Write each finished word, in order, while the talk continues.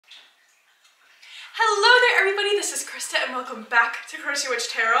Hello there everybody, this is Krista and welcome back to Chores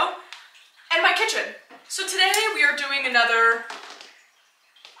Witch Tarot and my kitchen. So today we are doing another,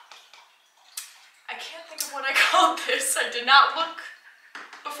 I can't think of what I called this, I did not look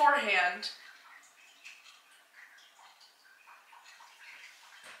beforehand.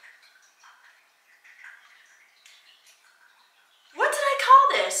 What did I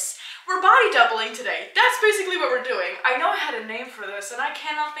call this? We're body doubling today. That's basically what we're doing. I know I had a name for this and I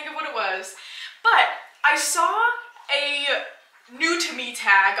cannot think of what it was. But I saw a new to me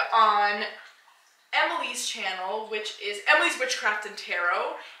tag on Emily's channel, which is Emily's Witchcraft and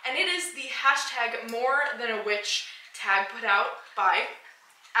Tarot, and it is the hashtag More Than a Witch tag put out by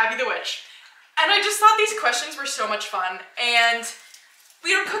Abby the Witch. And I just thought these questions were so much fun, and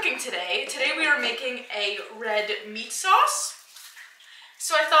we are cooking today. Today we are making a red meat sauce.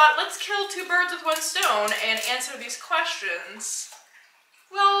 So I thought, let's kill two birds with one stone and answer these questions.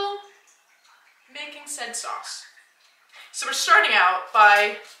 Well, making said sauce. So we're starting out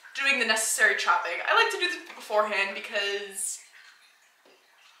by doing the necessary chopping. I like to do this beforehand because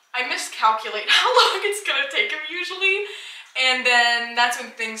I miscalculate how long it's gonna take them usually, and then that's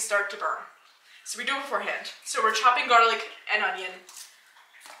when things start to burn. So we do it beforehand. So we're chopping garlic and onion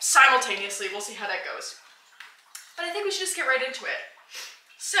simultaneously. We'll see how that goes. But I think we should just get right into it.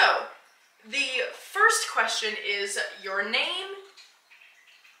 So the first question is your name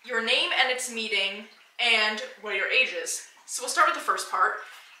and its meaning, and what your age is. So we'll start with the first part.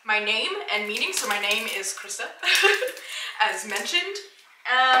 My name and meaning. So my name is Krista, as mentioned.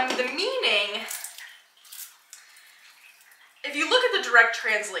 The meaning, if you look at the direct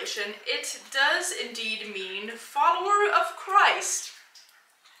translation, it does indeed mean follower of Christ,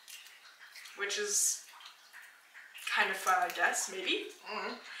 which is kind of fun, I guess, maybe?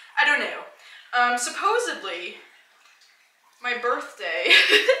 I don't know. Supposedly, my birthday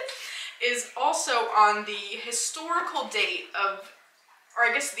is also on the historical date of, or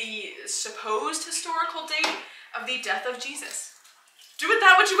I guess the supposed historical date of the death of Jesus. Do with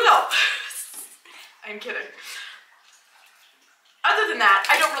that what you will. I'm kidding. Other than that,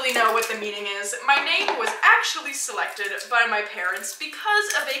 I don't really know what the meaning is. My name was actually selected by my parents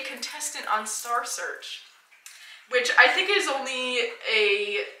because of a contestant on Star Search, which I think is only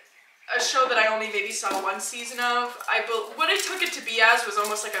a show that I only maybe saw one season of. What I took it to be as was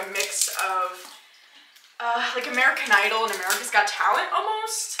almost like a mix of like American Idol and America's Got Talent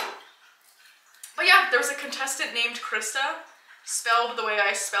almost. But yeah, there was a contestant named Krista, spelled the way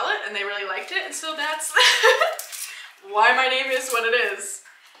I spell it, and they really liked it, and so that's why my name is what it is.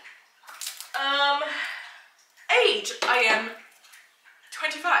 Age, I am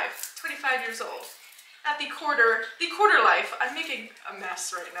 25 years old. At the quarter life. I'm making a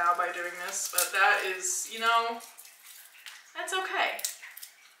mess right now by doing this, but that is, you know, that's okay.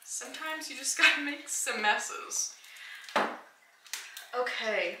 Sometimes you just gotta make some messes.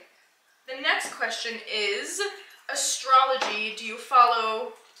 Okay, the next question is astrology. Do you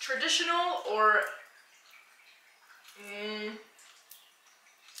follow traditional or,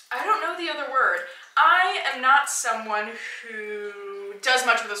 I don't know the other word. I am not someone who does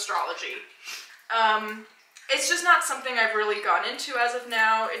much with astrology. It's just not something I've really gone into as of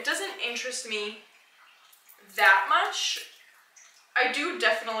now. It doesn't interest me that much. I do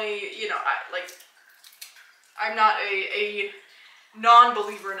definitely, you know, I'm not a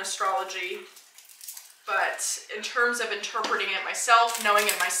non-believer in astrology, but in terms of interpreting it myself, knowing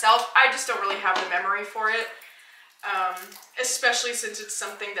it myself, I just don't really have the memory for it, especially since it's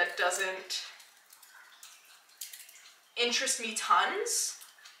something that doesn't interest me tons.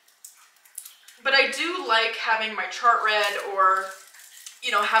 But I do like having my chart read or,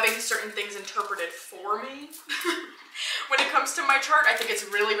 you know, having certain things interpreted for me. When it comes to my chart, I think it's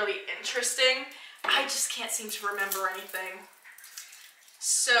really, really interesting. I just can't seem to remember anything.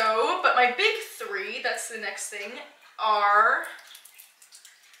 So, but my big three, that's the next thing, are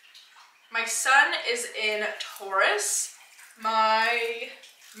my sun is in Taurus, my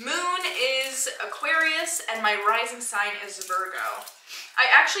moon is Aquarius, and my rising sign is Virgo. I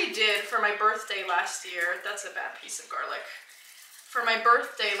actually did, for my birthday last year, that's a bad piece of garlic, for my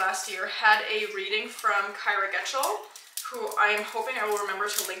birthday last year, had a reading from Kyra Getchell, who I am hoping I will remember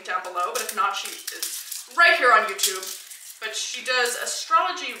to link down below, but if not, she is right here on YouTube. But she does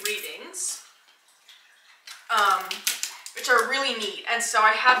astrology readings, which are really neat, and so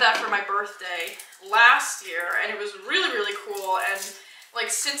I had that for my birthday last year, and it was really, really cool, and like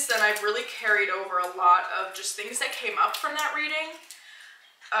since then I've really carried over a lot of just things that came up from that reading.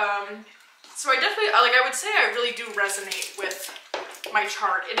 So I definitely, like I would say I really do resonate with my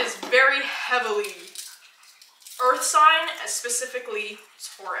chart. It is very heavily earth sign, specifically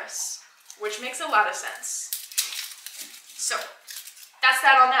Taurus. which makes a lot of sense. So, that's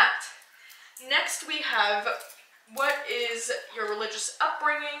that on that. Next we have, what is your religious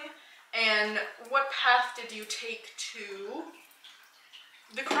upbringing, and what path did you take to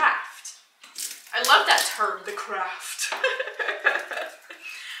the craft? I love that term, the craft.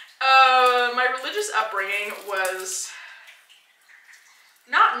 My religious upbringing was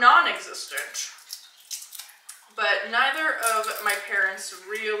not non-existent, but neither of my parents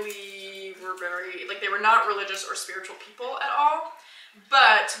really were very, like, they were not religious or spiritual people at all,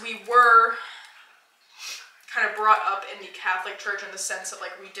 but we were kind of brought up in the Catholic Church in the sense of,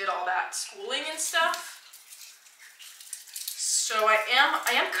 like, we did all that schooling and stuff. So I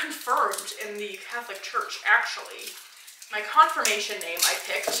am confirmed in the Catholic Church, actually. My confirmation name I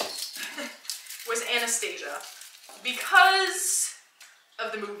picked was Anastasia because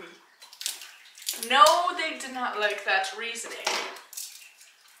of the movie. No, they did not like that reasoning.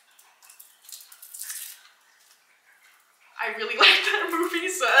 I really like that movie,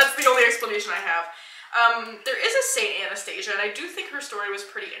 so that's the only explanation I have. There is a Saint Anastasia, and I do think her story was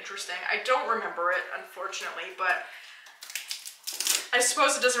pretty interesting. I don't remember it, unfortunately, but I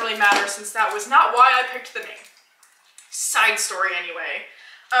suppose it doesn't really matter since that was not why I picked the name. Side story anyway.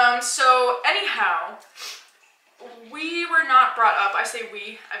 So anyhow, we were not brought up, I say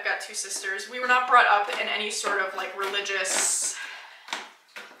we, I've got two sisters, we were not brought up in any sort of like religious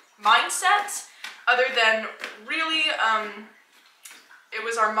mindset, other than really, it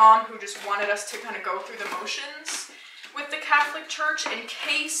was our mom who just wanted us to kind of go through the motions with the Catholic Church in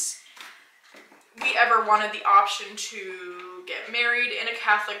case we ever wanted the option to get married in a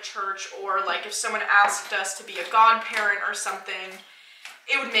Catholic church, or like if someone asked us to be a godparent or something,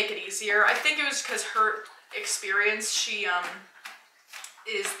 it would make it easier. I think it was because her experience, she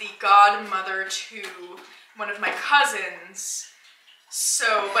is the godmother to one of my cousins,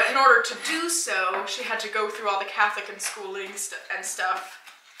 so, but in order to do so, she had to go through all the Catholic and schooling and stuff.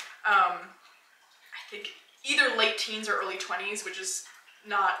 I think either late teens or early 20s, which is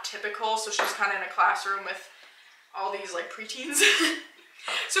not typical, so she was kind of in a classroom with all these like preteens.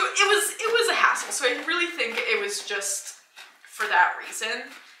 So it was a hassle, so I really think it was just for that reason.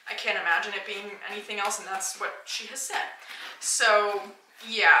 I can't imagine it being anything else, and that's what she has said. So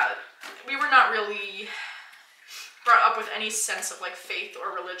yeah, we were not really brought up with any sense of like faith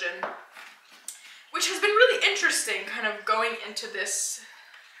or religion, which has been really interesting, kind of going into this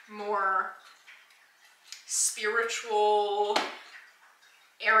more spiritual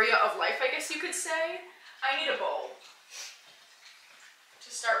area of life, I guess you could say. I need a bowl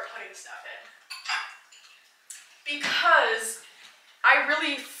to start putting stuff in, because I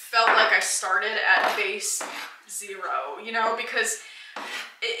really felt like I started at base zero, you know, because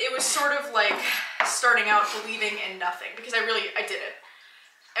it was sort of like starting out believing in nothing, because I did it.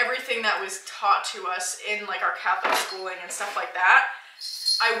 Everything that was taught to us in like our Catholic schooling and stuff like that,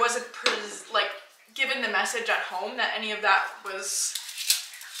 I wasn't given the message at home that any of that was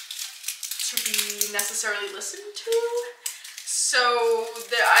to be necessarily listened to. So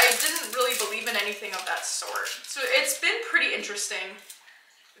I didn't really believe in anything of that sort. So it's been pretty interesting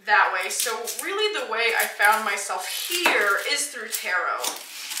that way. So really the way I found myself here is through tarot.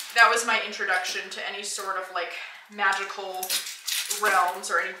 That was my introduction to any sort of like magical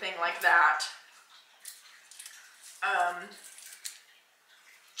realms or anything like that.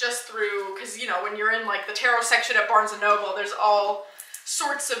 Just through, because you know, when you're in like the tarot section at Barnes & Noble, there's all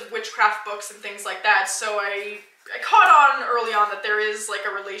sorts of witchcraft books and things like that. So I caught on early on that there is like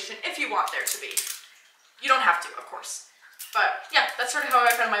a relation, if you want there to be. You don't have to, of course. But yeah, that's sort of how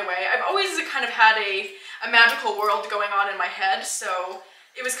I found my way. I've always kind of had a magical world going on in my head, so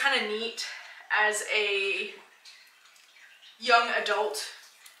it was kind of neat as a young adult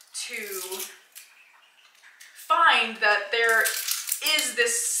to find that there is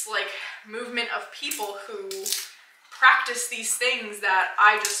this like movement of people who practice these things that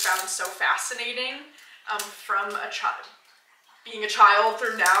I just found so fascinating, from being a child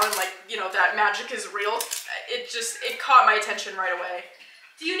through now, and like, you know, that magic is real. It caught my attention right away.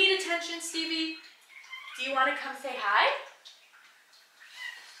 Do you need attention, Stevie? Do you want to come say hi?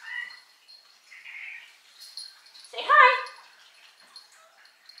 Say hi.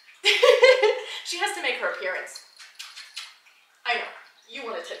 She has to make her appearance. I know. You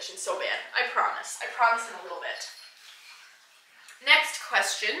want attention so bad. I promise. I promise in a little bit. Next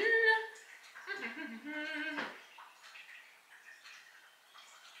question.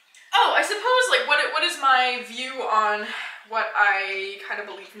 Oh, I suppose, like, what is my view on what I kind of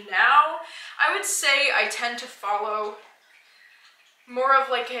believe now? I would say I tend to follow more of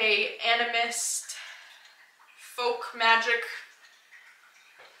like a animist folk magic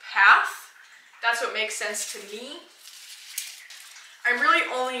path. That's what makes sense to me. I'm really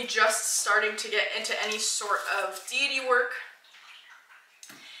only just starting to get into any sort of deity work.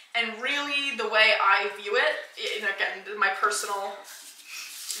 And really the way I view it, and again, my personal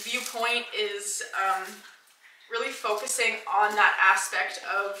viewpoint is really focusing on that aspect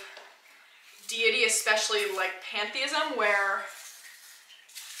of deity, especially like pantheism, where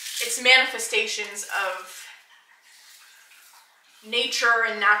it's manifestations of nature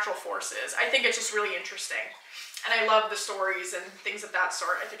and natural forces. I think it's just really interesting. And I love the stories and things of that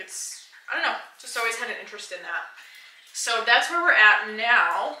sort. I think it's, I don't know, just always had an interest in that. So that's where we're at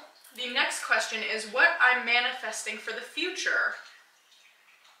now. The next question is what I'm manifesting for the future.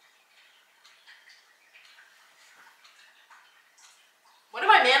 What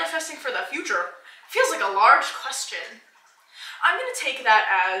am I manifesting for the future? Feels like a large question. I'm gonna take that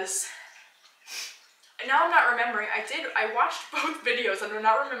as, and now I'm not remembering, I watched both videos and I'm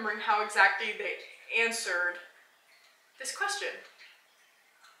not remembering how exactly they answered this question.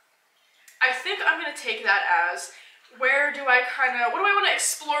 I think I'm gonna take that as, what do I want to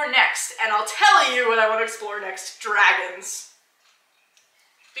explore next? And I'll tell you what I want to explore next, dragons.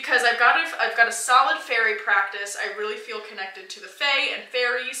 Because I've got a solid fairy practice. I really feel connected to the fae and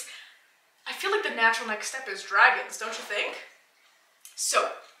fairies. I feel like the natural next step is dragons, don't you think?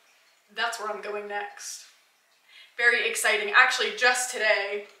 So, that's where I'm going next. Very exciting. Actually, just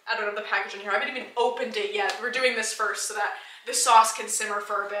today, I don't have the package in here. I haven't even opened it yet. We're doing this first so that the sauce can simmer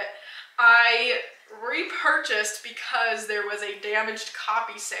for a bit. I repurchased, because there was a damaged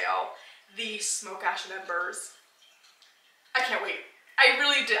copy sale, the Smoke, Ash, and Embers. I can't wait. I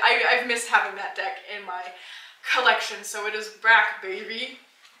really did. I've missed having that deck in my collection, so it is back, baby.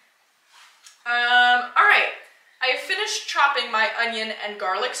 Alright. I have finished chopping my onion and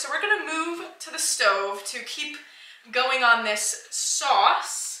garlic, so we're gonna move to the stove to keep going on this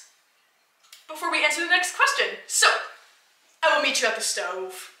sauce before we answer the next question. So, I will meet you at the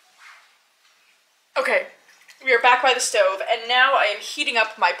stove. Okay, we are back by the stove, and now I am heating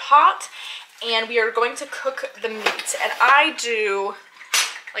up my pot, and we are going to cook the meat. And I do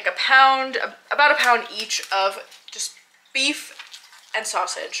like about a pound each of just beef and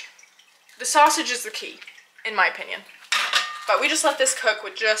sausage. The sausage is the key, in my opinion. But we just let this cook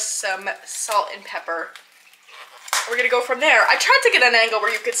with just some salt and pepper. We're gonna go from there. I tried to get an angle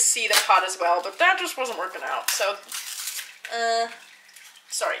where you could see the pot as well, but that just wasn't working out, so,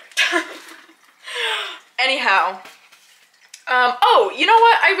 sorry. Anyhow, oh, you know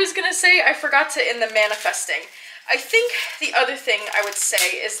what I was gonna say? I forgot to in the manifesting. I think the other thing I would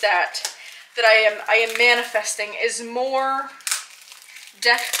say is that I am manifesting is more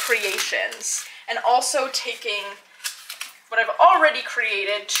deck creations, and also taking what I've already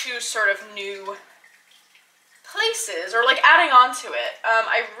created to sort of new places, or like adding on to it.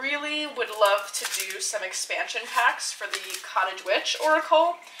 I really would love to do some expansion packs for the Cottage Witch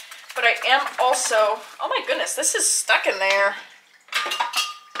Oracle, but I am also, oh my goodness, this is stuck in there.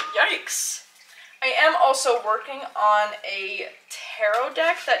 Yikes. I am also working on a tarot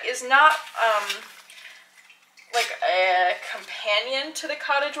deck that is not like a companion to the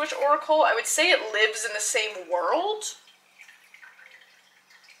Cottage Witch Oracle. I would say it lives in the same world.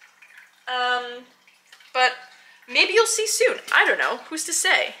 But maybe you'll see soon. I don't know. Who's to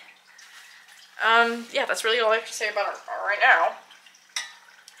say? Yeah, that's really all I have to say about it right now.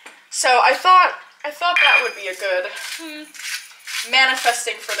 So I thought that would be a good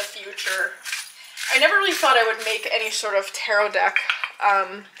manifesting for the future. I never really thought I would make any sort of tarot deck.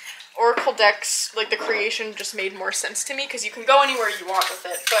 Oracle decks, like the creation just made more sense to me because you can go anywhere you want with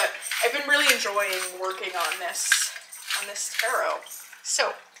it. But I've been really enjoying working on this tarot.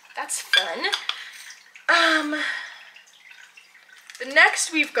 So that's fun. The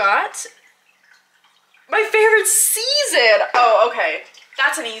next we've got my favorite season. Oh, okay.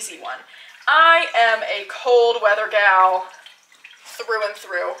 That's an easy one. I am a cold weather gal through and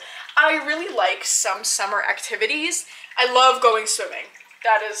through. I really like some summer activities. I love going swimming.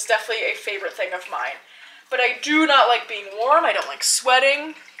 That is definitely a favorite thing of mine. But I do not like being warm. I don't like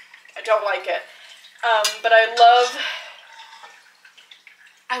sweating. I don't like it. But I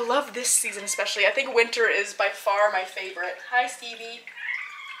love this season especially. I think winter is by far my favorite. Hi, Stevie.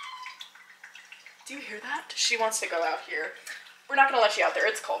 Do you hear that? She wants to go out here. We're not gonna let you out there.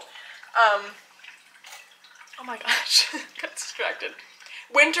 It's cold. Oh my gosh, got distracted.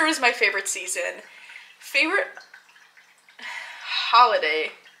 Winter is my favorite season. Favorite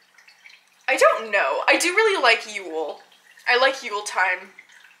holiday? I don't know. I do really like Yule. I like Yule time.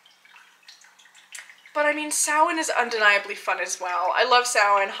 But I mean, Samhain is undeniably fun as well. I love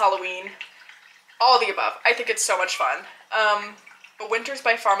Samhain, Halloween, all the above. I think it's so much fun. but winter's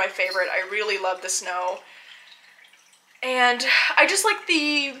by far my favorite. I really love the snow. And I just like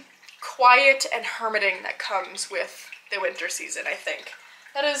the quiet and hermiting that comes with the winter season, I think.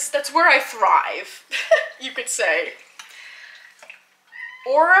 That's where I thrive, you could say.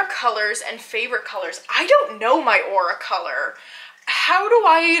 Aura colors and favorite colors. I don't know my aura color. How do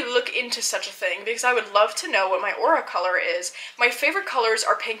I look into such a thing? Because I would love to know what my aura color is. My favorite colors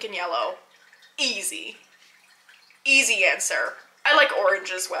are pink and yellow. Easy. Easy answer. I like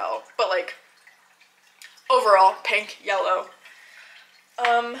orange as well, but like, overall, pink, yellow.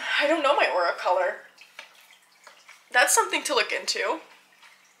 I don't know my aura color. That's something to look into.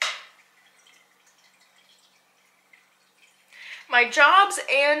 My jobs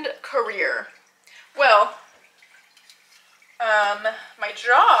and career. Well, my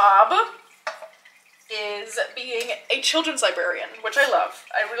job is being a children's librarian, which I love.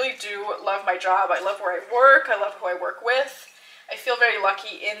 I really do love my job. I love where I work. I love who I work with. I feel very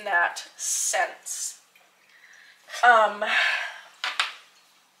lucky in that sense.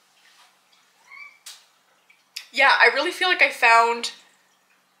 Yeah, I really feel like I found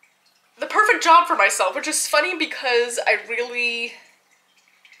the perfect job for myself, which is funny because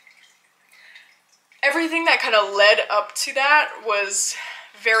everything that kind of led up to that was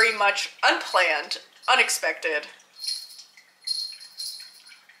very much unplanned, unexpected.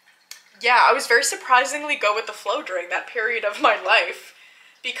 Yeah, I was very surprisingly go with the flow during that period of my life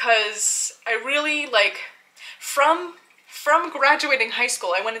because I really, like, from graduating high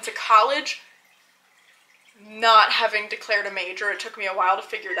school, I went into college not having declared a major. It took me a while to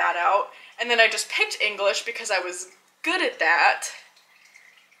figure that out. And then I just picked English because I was good at that.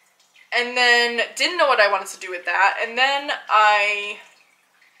 And then didn't know what I wanted to do with that. And then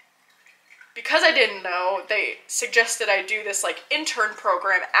because I didn't know, they suggested I do this like intern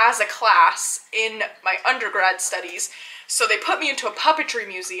program as a class in my undergrad studies. So they put me into a puppetry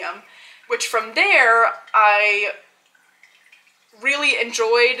museum, which from there I really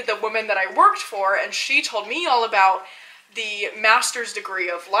enjoyed the woman that I worked for, and she told me all about the master's degree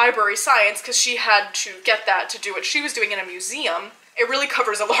of library science because she had to get that to do what she was doing in a museum. It really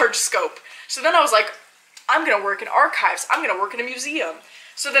covers a large scope. So then I was like, I'm gonna work in archives, I'm gonna work in a museum.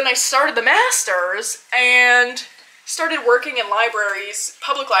 So then I started the master's and started working in libraries,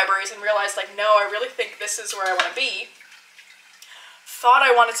 public libraries, and realized like, no, I really think this is where I want to be. Thought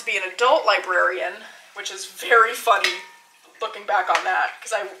I wanted to be an adult librarian, which is very funny looking back on that,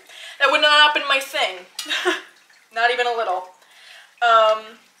 because that would not have been my thing. Not even a little.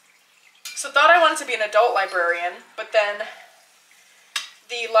 So thought I wanted to be an adult librarian, but then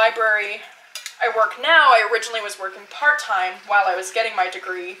the library I work now, I originally was working part-time while I was getting my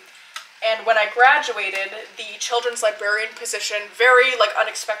degree, and when I graduated, the children's librarian position very, like,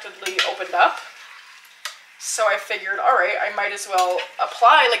 unexpectedly opened up. So I figured, alright, I might as well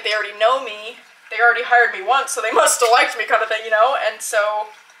apply, like, they already know me. They already hired me once, so they must have liked me, kind of thing, you know? And so,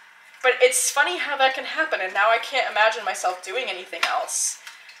 but it's funny how that can happen, and now I can't imagine myself doing anything else.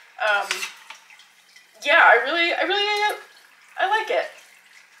 Yeah, I like it.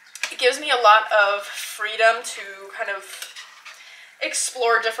 It gives me a lot of freedom to kind of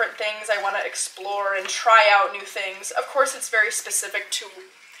explore different things I want to explore and try out new things. Of course, it's very specific to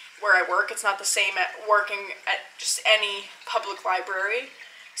where I work. It's not the same at working at just any public library.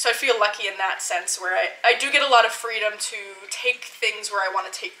 So I feel lucky in that sense where I do get a lot of freedom to take things where I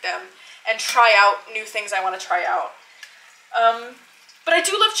want to take them and try out new things I want to try out. But I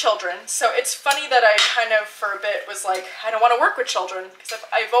do love children, so it's funny that I kind of, for a bit, was like, I don't want to work with children, because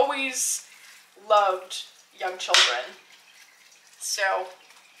I've always loved young children. So,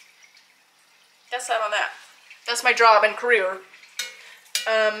 that's that on that. That's my job and career.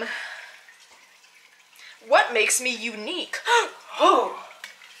 What makes me unique? Oh!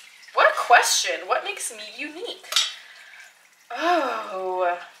 What a question. What makes me unique?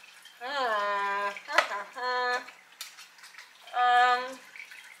 Oh.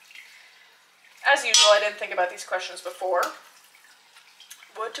 As usual, I didn't think about these questions before.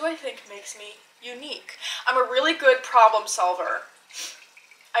 What do I think makes me unique? I'm a really good problem solver.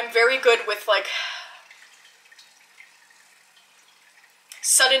 I'm very good with, like,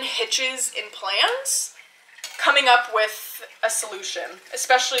 sudden hitches in plans. Coming up with a solution,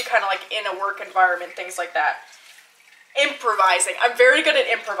 especially kind of like in a work environment, things like that. Improvising. I'm very good at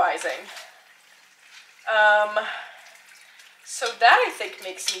improvising. So that I think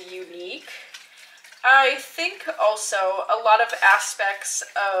makes me unique. I think also a lot of aspects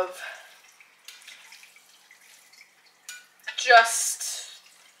of just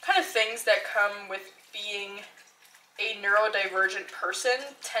kind of things that come with being a neurodivergent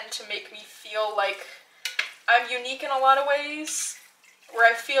person tend to make me feel like I'm unique in a lot of ways.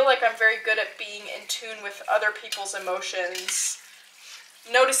 where I feel like I'm very good at being in tune with other people's emotions,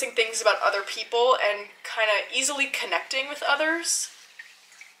 noticing things about other people, and kind of easily connecting with others,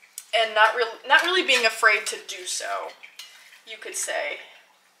 and not really being afraid to do so, you could say.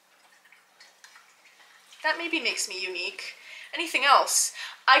 That maybe makes me unique. Anything else?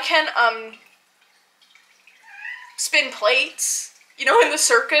 I can, spin plates. You know, in the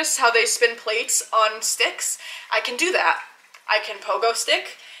circus, how they spin plates on sticks? I can do that. I can pogo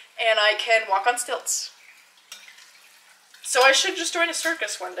stick, and I can walk on stilts. So I should just join a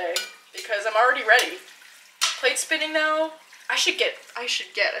circus one day, because I'm already ready. Plate spinning, though, I should get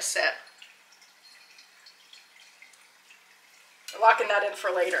a set. Locking that in for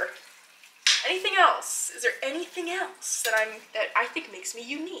later. Anything else? Is there anything else that I think makes me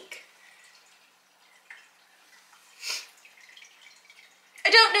unique? I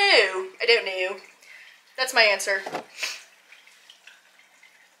don't know. That's my answer.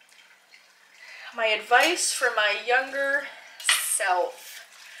 My advice for my younger self.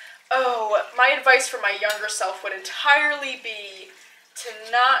 Oh, my advice for my younger self would entirely be to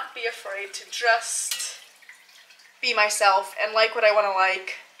not be afraid to just be myself and like what I want to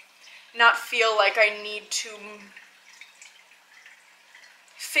like. Not feel like I need to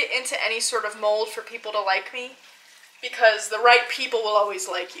fit into any sort of mold for people to like me. Because the right people will always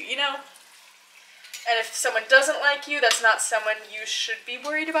like you, you know? And if someone doesn't like you, that's not someone you should be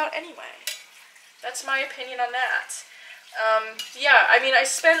worried about anyway. That's my opinion on that. Yeah, I mean, I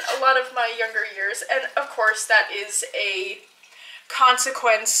spent a lot of my younger years, and of course that is a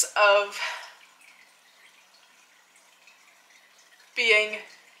consequence of being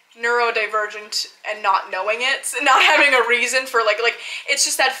neurodivergent and not knowing it, not having a reason for, like, it's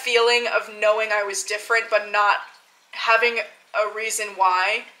just that feeling of knowing I was different, but not having a reason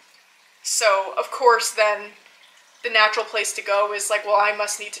why. So, of course, then the natural place to go is like, well, I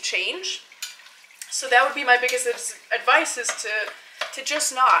must need to change. So that would be my biggest advice, is to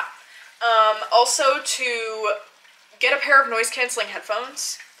just not. Also, to get a pair of noise-canceling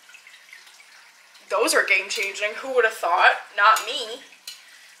headphones. Those are game-changing. Who would have thought? Not me.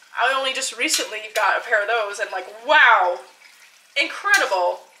 I only just recently got a pair of those, and like, wow!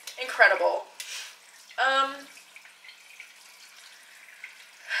 Incredible. Incredible.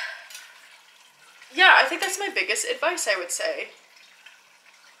 Yeah, I think that's my biggest advice, I would say,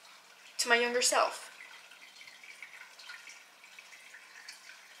 to my younger self.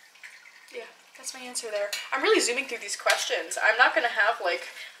 Yeah, that's my answer there. I'm really zooming through these questions. I'm not gonna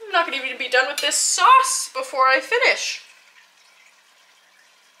even be done with this sauce before I finish.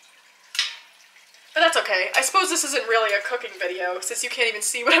 But that's okay. I suppose this isn't really a cooking video, since you can't even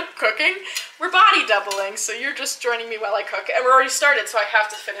see what I'm cooking. We're body doubling, so you're just joining me while I cook. And we're already started, so I have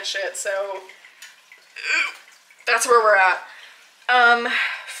to finish it, so that's where we're at.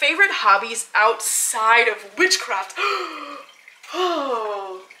 Favorite hobbies outside of witchcraft.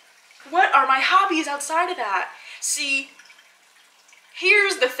 Oh, what are my hobbies outside of that? See,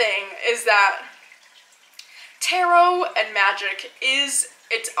 here's the thing, is that tarot and magic it's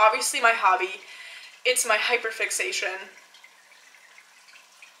obviously my hobby. It's my hyperfixation.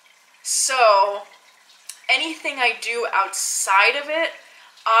 So, anything I do outside of it,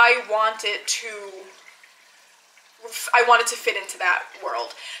 I want it to fit into that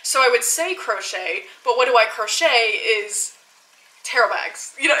world. So I would say crochet, but what do I crochet is tarot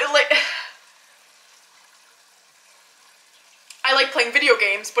bags. You know, like, I like playing video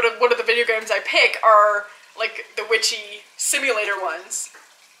games, but one of the video games I pick are like the witchy simulator ones.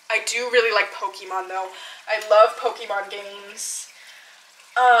 I do really like Pokemon though. I love Pokemon games.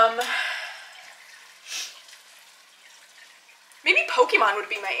 Maybe Pokemon would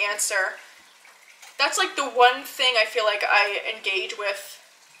be my answer. That's like the one thing I feel like I engage with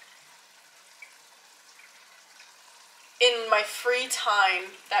in my free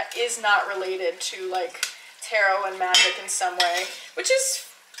time that is not related to like tarot and magic in some way, which is,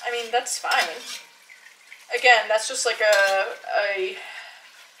 I mean, that's fine. Again, that's just like a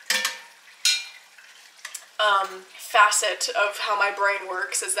facet of how my brain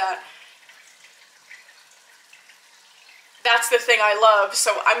works, is that that's the thing I love,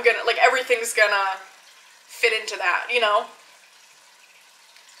 so I'm gonna, like, everything's gonna fit into that, you know?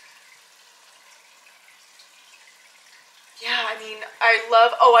 Yeah, I mean, I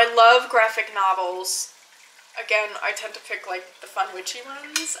love graphic novels. Again, I tend to pick, like, the fun witchy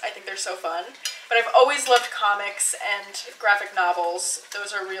ones. I think they're so fun. But I've always loved comics and graphic novels.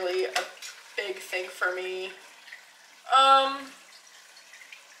 Those are really a big thing for me.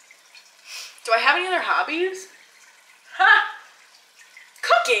 Do I have any other hobbies? Ha!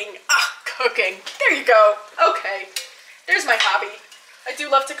 Cooking! Ah, cooking. There you go. Okay. There's my hobby. I do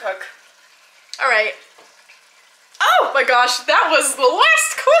love to cook. All right. Oh my gosh, that was the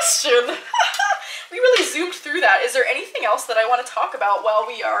last question. We really zoomed through that. Is there anything else that I want to talk about while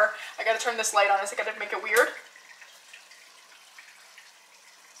we are... I gotta turn this light on. Is it gonna make it weird?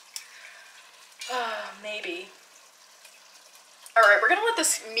 Maybe. All right, we're gonna let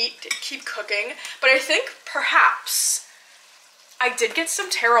this meat keep cooking, but I think perhaps I did get some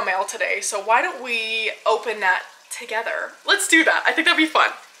tarot mail today, so why don't we open that together? Let's do that. I think that'd be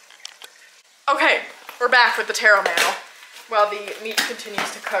fun. Okay, we're back with the tarot mail while the meat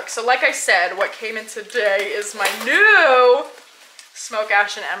continues to cook. So like I said, what came in today is my new Smoke,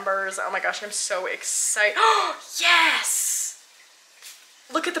 Ash, and Embers. Oh my gosh, I'm so excited. Oh, yes!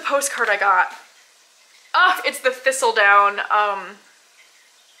 Look at the postcard I got. Oh, it's the Thistledown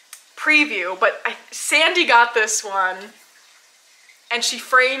preview, but Sandy got this one and she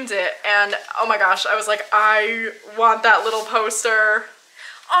framed it, and oh my gosh, I was like, I want that little poster.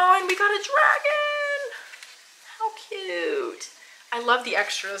 Oh, and we got a dragon. How cute. I love the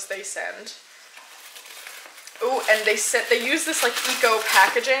extras they send. Oh, and they use this like eco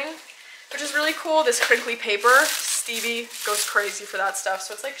packaging, which is really cool. This crinkly paper. Stevie goes crazy for that stuff,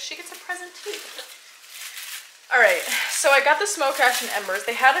 so it's like she gets a present too. Alright, so I got the Smoke, Ash, and Embers.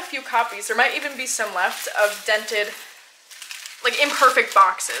 They had a few copies. There might even be some left of dented, like imperfect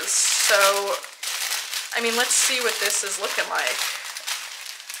boxes. So, I mean, let's see what this is looking like.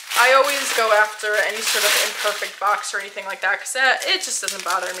 I always go after any sort of imperfect box or anything like that because it just doesn't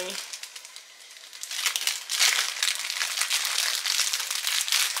bother me.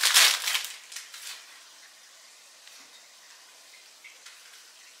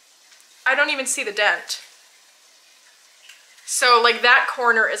 I don't even see the dent. So like that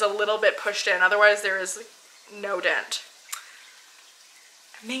corner is a little bit pushed in, otherwise there is no dent.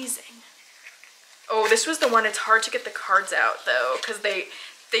 Amazing. Oh, this was the one, it's hard to get the cards out though, because they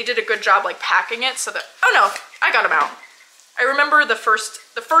did a good job like packing it so that, oh no, I got them out. I remember the first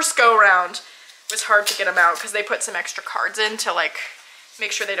go around was hard to get them out because they put some extra cards in to like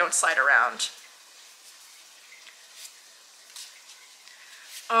make sure they don't slide around.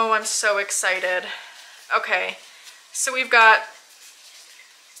 Oh, I'm so excited. Okay. So we've got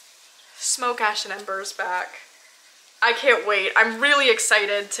Smoke, Ash, and Embers back. I can't wait. I'm really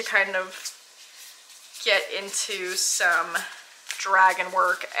excited to kind of get into some dragon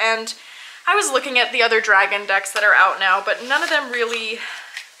work. And I was looking at the other dragon decks that are out now, but none of them really,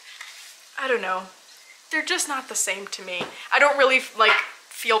 I don't know. They're just not the same to me. I don't really like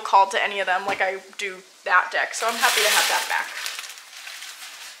feel called to any of them like I do that deck, so I'm happy to have that back.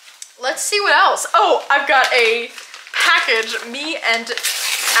 Let's see what else. Oh, I've got a package. Me and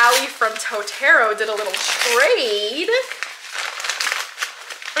Allie from Totero did a little trade.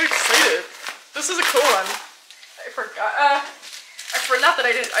 I'm excited. This is a cool one. I forgot. Not that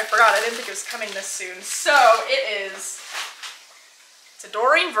I forgot. I didn't think it was coming this soon. So it's a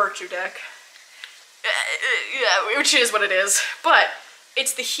Doreen Virtue deck. Yeah, which is what it is. But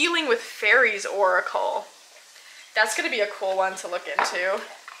it's the Healing with Fairies Oracle. That's going to be a cool one to look into.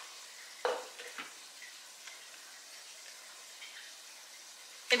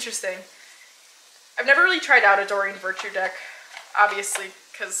 Interesting. I've never really tried out a Doreen Virtue deck, obviously,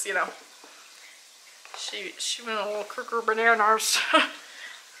 because, you know, she went a little cuckoo bananas.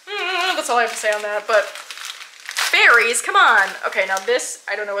 That's all I have to say on that, but fairies, come on. Okay, now this,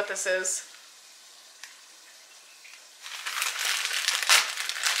 I don't know what this is.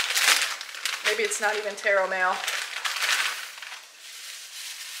 Maybe it's not even tarot mail.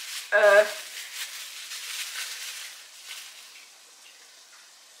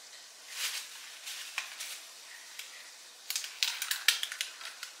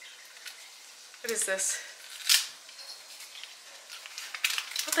 What is this?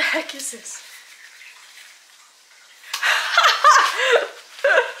 What the heck is this?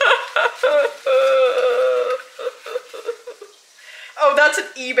 Oh, that's an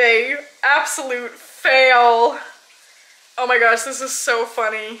eBay absolute fail. Oh my gosh, this is so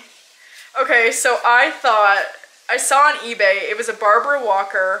funny. Okay, so I saw on eBay, it was a Barbara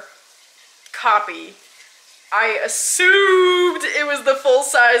Walker copy. I assumed it was the full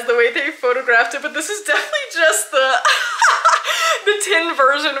size the way they photographed it, but this is definitely just the the tin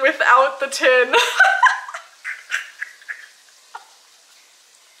version without the tin.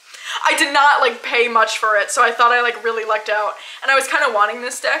 I did not like pay much for it, so I thought I like really lucked out. And I was kind of wanting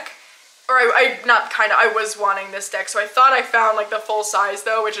this deck, or I was wanting this deck, so I thought I found like the full size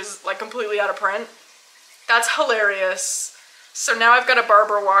though, which is like completely out of print. That's hilarious. So now I've got a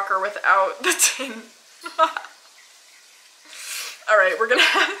Barbara Walker without the tin. Alright, we're gonna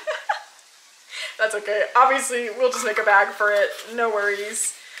have That's okay. Obviously, we'll just make a bag for it. No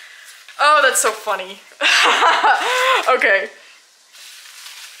worries. Oh, that's so funny. Okay.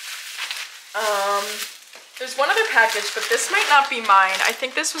 There's one other package, but this might not be mine. I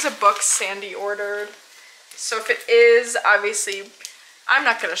think this was a book Sandy ordered. So if it is, obviously, I'm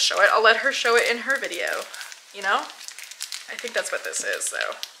not gonna show it. I'll let her show it in her video, you know? I think that's what this is,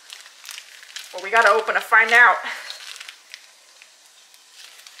 though. Well, we gotta open to find out.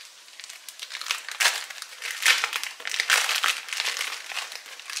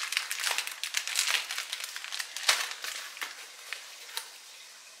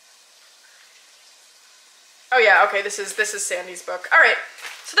 Oh yeah, okay, this is Sandy's book. All right,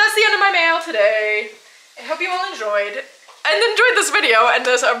 so that's the end of my mail today. I hope you all enjoyed this video and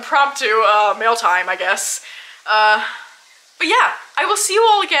this impromptu mail time, I guess. But yeah, I will see you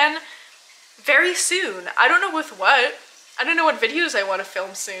all again very soon. I don't know with what. I don't know what videos I want to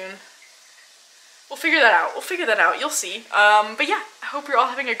film soon. We'll figure that out. We'll figure that out. You'll see. But yeah, I hope you're all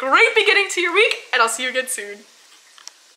having a great beginning to your week, and I'll see you again soon.